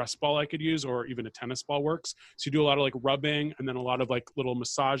stress ball I could use, or even a tennis ball works. So you do a lot of like rubbing, and then a lot of like little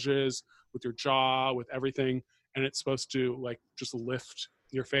massages with your jaw, with everything. And it's supposed to like just lift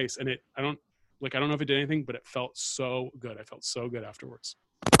your face. And I don't know if it did anything, but it felt so good. I felt so good afterwards.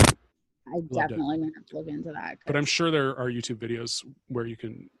 I definitely gonna have to look into that. But I'm sure there are YouTube videos where you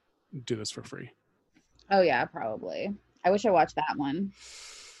can do this for free. Oh yeah, probably. I wish I watched that one.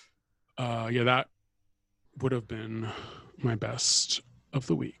 Yeah, that would have been my best of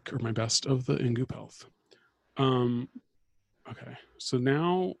the week, or my best of the In Goop Health. Okay, so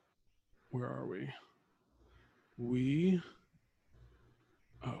now where are we?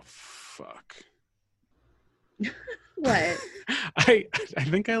 Oh fuck. What? I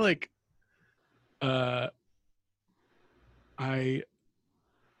think I like I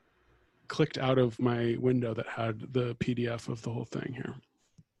clicked out of my window that had the PDF of the whole thing here.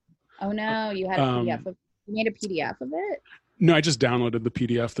 Oh no, you had a PDF of you made a PDF of it? No, I just downloaded the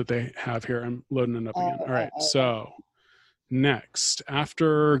PDF that they have here. I'm loading it up again. All right. So next,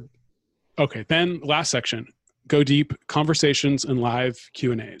 then last section, go deep, conversations and live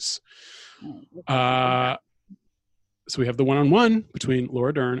Q&As. So we have the one-on-one between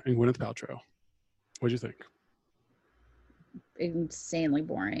Laura Dern and Gwyneth Paltrow. What do you think? Insanely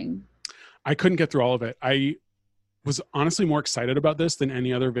boring. I couldn't get through all of it. I was honestly more excited about this than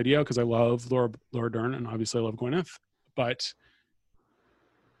any other video because I love Laura Dern and obviously I love Gwyneth. But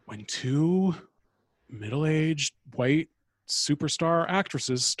when two middle-aged white superstar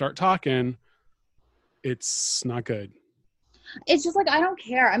actresses start talking, it's not good. It's just like, I don't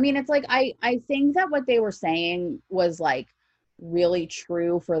care. I mean, it's like, I think that what they were saying was like really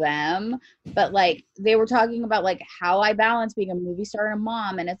true for them, but like they were talking about like how I balance being a movie star and a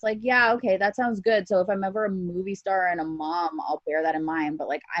mom, and it's like, yeah, okay, that sounds good. So if I'm ever a movie star and a mom, I'll bear that in mind, but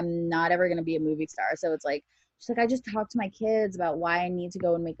like I'm not ever going to be a movie star. So it's like, she's like, I just talk to my kids about why I need to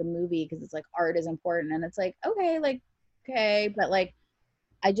go and make a movie because it's like art is important, and it's like, okay, but like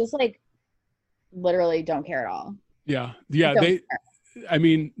I just like literally don't care at all. Yeah. I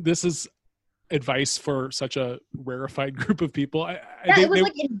mean, this is advice for such a rarefied group of people. It was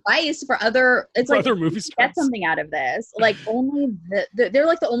like advice for other. It's for like other movie stars. Get something out of this. Like only they're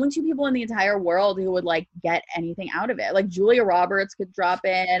like the only two people in the entire world who would like get anything out of it. Like Julia Roberts could drop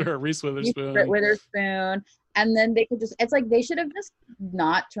in, or Reese Witherspoon, and then they could just. It's like they should have just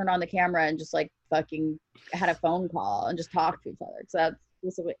not turned on the camera and just like fucking had a phone call and just talked to each other. So that's.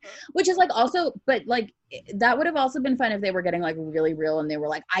 Which is like also, but like that would have also been fun if they were getting like really real and they were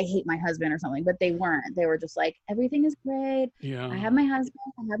like, I hate my husband or something, but they weren't. They were just like, everything is great. Yeah. I have my husband,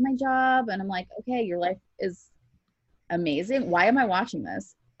 I have my job. And I'm like, okay, your life is amazing. Why am I watching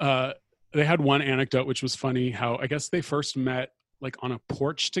this? They had one anecdote, which was funny, how I guess they first met like on a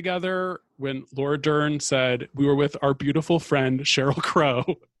porch together when Laura Dern said, we were with our beautiful friend, Sheryl Crow.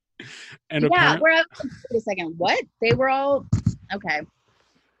 And yeah, wait a second. What? They were all, okay.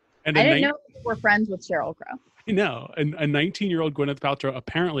 And I didn't know they were friends with Sheryl Crow. I know. And a 19-year-old Gwyneth Paltrow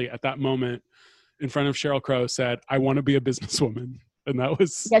apparently at that moment in front of Sheryl Crow said, I want to be a businesswoman. And that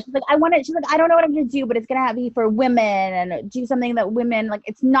was... Yeah, she's like, I don't know what I'm going to do, but it's going to be for women and do something that women, like,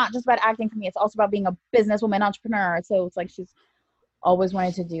 it's not just about acting for me. It's also about being a businesswoman entrepreneur. So it's like she's always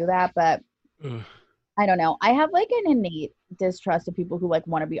wanted to do that. But I don't know. I have like an innate distrust of people who like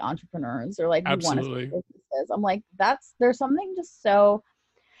want to be entrepreneurs or like who want to start businesses. I'm like, there's something just so...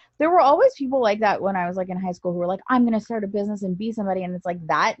 There were always people like that when I was like in high school who were like, I'm going to start a business and be somebody. And it's like,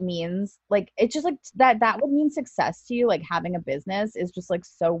 that means like, it's just like that would mean success to you. Like having a business is just like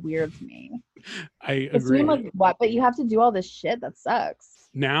so weird to me. I agree. Like what, but you have to do all this shit. That sucks.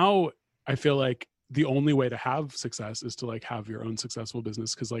 Now I feel like the only way to have success is to like have your own successful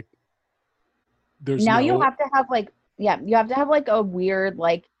business. Cause like there's you have to have like, you have to have like a weird,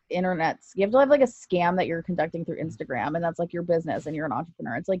 like, you have to have like a scam that you're conducting through Instagram, and that's like your business and you're an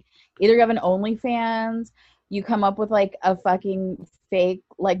entrepreneur. It's like either you have an OnlyFans, you come up with like a fucking fake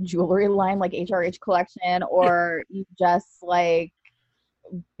like jewelry line like HRH collection, or you just like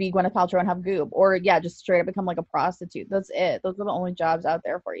be Gwyneth Paltrow and have Goop, or just straight up become like a prostitute. That's it. Those are the only jobs out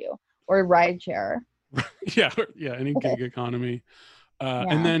there for you, or ride share. Any gig economy.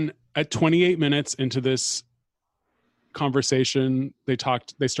 And then at 28 minutes into this conversation, they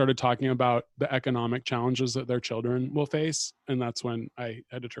started talking about the economic challenges that their children will face, and that's when I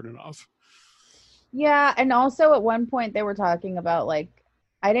had to turn it off. Yeah, and also at one point they were talking about like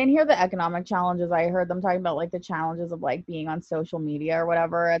I didn't hear the economic challenges. I heard them talking about like the challenges of like being on social media or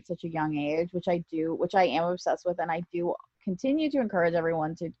whatever at such a young age, which I am obsessed with. And I do continue to encourage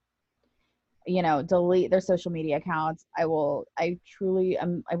everyone to, delete their social media accounts. I believe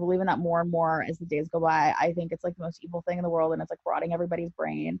in that more and more as the days go by. I think it's like the most evil thing in the world, and it's like rotting everybody's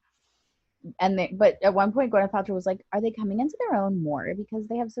brain. But at one point, Gwyneth Paltrow was like, are they coming into their own more because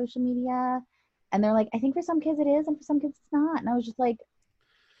they have social media? And they're like, I think for some kids it is, and for some kids it's not. And I was just like,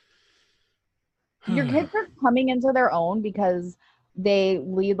 your kids are coming into their own because they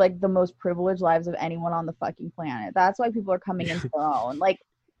lead like the most privileged lives of anyone on the fucking planet. That's why people are coming into their own. Like,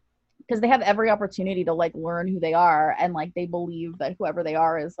 because they have every opportunity to like learn who they are, and like they believe that whoever they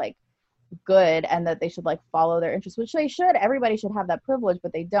are is like good and that they should like follow their interests, which they should. Everybody should have that privilege,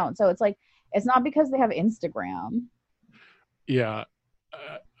 but they don't. So it's like, it's not because they have Instagram. Yeah.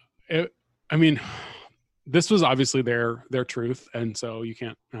 I mean, this was obviously their truth, and so you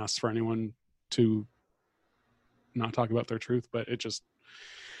can't ask for anyone to not talk about their truth, but it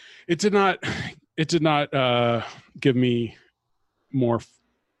did not give me more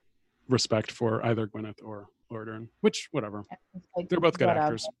respect for either Gwyneth or Laura Dern, which whatever. Like, they're both good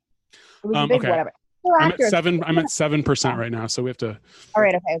actors. Okay. Whatever. I'm at 7% right now, so we have to. All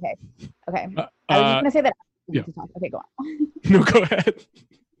right. Okay. I was just gonna say that. Yeah. Okay, go on. No, go ahead.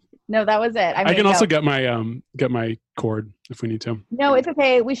 No, that was it. I can also get my cord if we need to. No, it's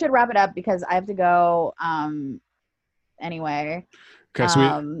okay. We should wrap it up because I have to go. Anyway. Okay,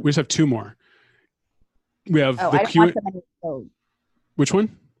 so we just have two more. We have the Q. Which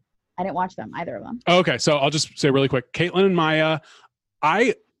one? I didn't watch them, either of them. Oh, okay, so I'll just say really quick. Caitlin and Maya.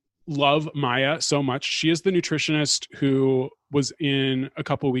 I love Maya so much. She is the nutritionist who was in a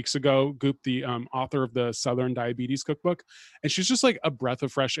couple of weeks ago, Goop, the author of the Southern Diabetes Cookbook. And she's just like a breath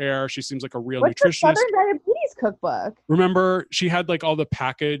of fresh air. She seems like a real nutritionist. What's the Southern Diabetes Cookbook? Remember, she had like all the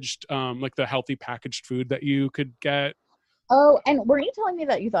packaged, like the healthy packaged food that you could get. Oh, and were you telling me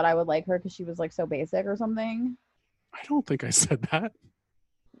that you thought I would like her because she was like so basic or something? I don't think I said that.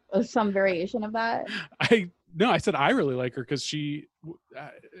 Some variation of that? No, I said I really like her because she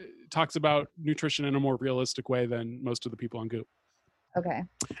talks about nutrition in a more realistic way than most of the people on Goop. Okay.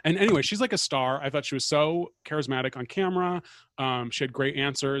 And anyway, she's like a star. I thought she was so charismatic on camera. She had great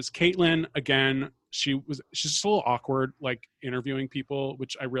answers. Caitlin, again, she's just a little awkward, like interviewing people,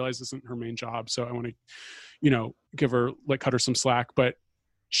 which I realize isn't her main job. So I want to, give her, like, cut her some slack. But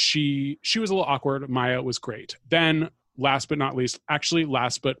she was a little awkward. Maya was great. Then last but not least, actually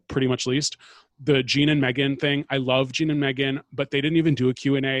last but pretty much least, the Gene and Megan thing. I love Gene and Megan, but they didn't even do a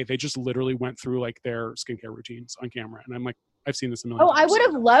Q&A. They just literally went through like their skincare routines on camera. And I'm like, I've seen this a million times. I would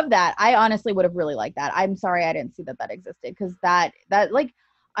have loved that. I honestly would have really liked that. I'm sorry I didn't see that existed, because that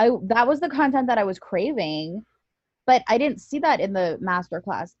was the content that I was craving, but I didn't see that in the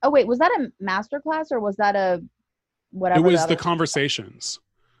masterclass. Oh wait, was that a masterclass or was that a whatever? It was the conversations.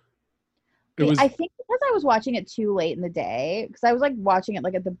 I think because I was watching it too late in the day, because I was like watching it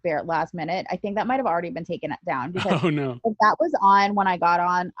like at the bare last minute. I think that might have already been taken down, because oh no, if that was on when I got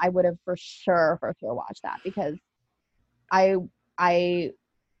on, I would have for sure watched that, because I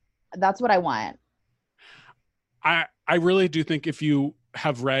that's what I want. I really do think if you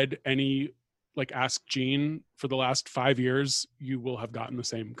have read any like Ask Gene for the last 5 years, you will have gotten the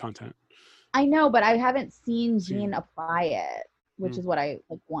same content. I know, but I haven't seen Gene apply it, which is what I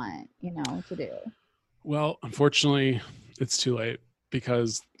want, to do. Well, unfortunately, it's too late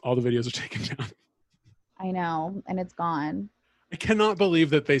because all the videos are taken down. I know, and it's gone. I cannot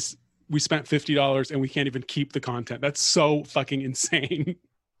believe that we spent $50 and we can't even keep the content. That's so fucking insane.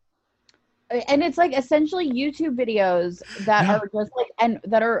 And it's like essentially YouTube videos that are just like, and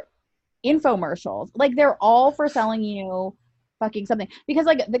that are infomercials. Like, they're all for selling you fucking something, because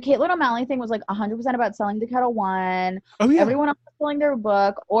like the Caitlin O'Malley thing was like 100% about selling the Kettle One. Oh yeah. Everyone else was selling their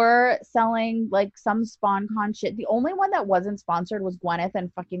book or selling like some SpawnCon shit. The only one that wasn't sponsored was Gwyneth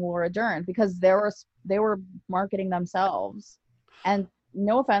and fucking Laura Dern, because they were marketing themselves, and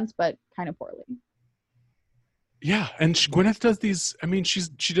no offense, but kind of poorly. Yeah, and Gwyneth does these. I mean, she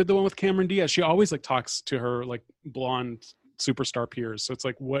did the one with Cameron Diaz. She always like talks to her like blonde superstar peers. So it's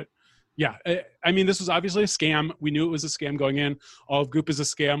like, what? Yeah, I mean, this was obviously a scam. We knew it was a scam going in. All of Goop is a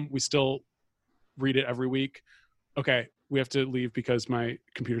scam. We still read it every week. Okay, we have to leave because my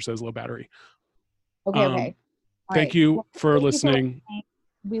computer says low battery. Okay. Thank you for listening.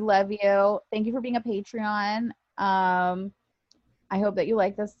 We love you. Thank you for being a Patreon. I hope that you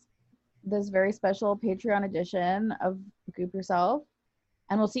like this very special Patreon edition of Goop Yourself.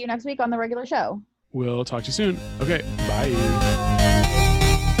 And we'll see you next week on the regular show. We'll talk to you soon. Okay, bye.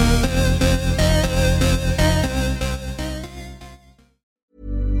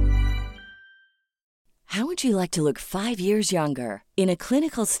 would you like to look 5 years younger? In a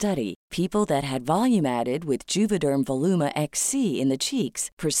clinical study, people that had volume added with Juvederm Voluma XC in the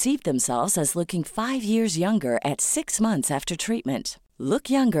cheeks perceived themselves as looking 5 years younger at 6 months after treatment. Look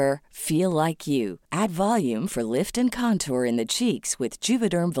younger, feel like you. Add volume for lift and contour in the cheeks with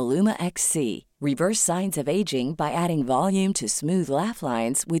Juvederm Voluma XC. Reverse signs of aging by adding volume to smooth laugh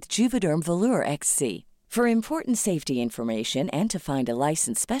lines with Juvederm Volure XC. For important safety information and to find a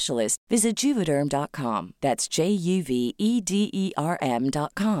licensed specialist, visit Juvederm.com. That's JUVEDERM.com.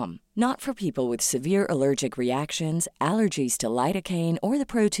 Not for people with severe allergic reactions, allergies to lidocaine, or the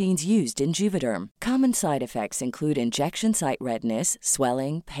proteins used in Juvederm. Common side effects include injection site redness,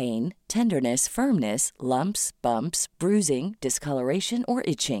 swelling, pain, tenderness, firmness, lumps, bumps, bruising, discoloration, or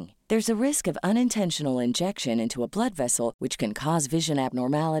itching. There's a risk of unintentional injection into a blood vessel, which can cause vision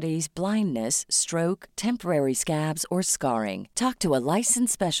abnormalities, blindness, stroke, temporary scabs, or scarring. Talk to a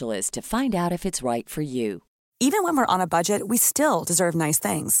licensed specialist to find out if it's right for you. Even when we're on a budget, we still deserve nice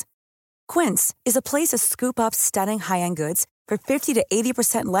things. Quince is a place to scoop up stunning high-end goods for 50 to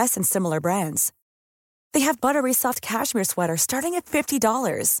 80% less than similar brands. They have buttery soft cashmere sweaters starting at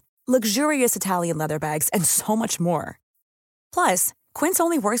 $50, luxurious Italian leather bags, and so much more. Plus, Quince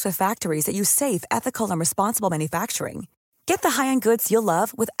only works with factories that use safe, ethical, and responsible manufacturing. Get the high-end goods you'll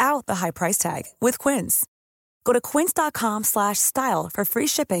love without the high price tag with Quince. Go to quince.com/style for free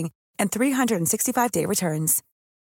shipping and 365-day returns.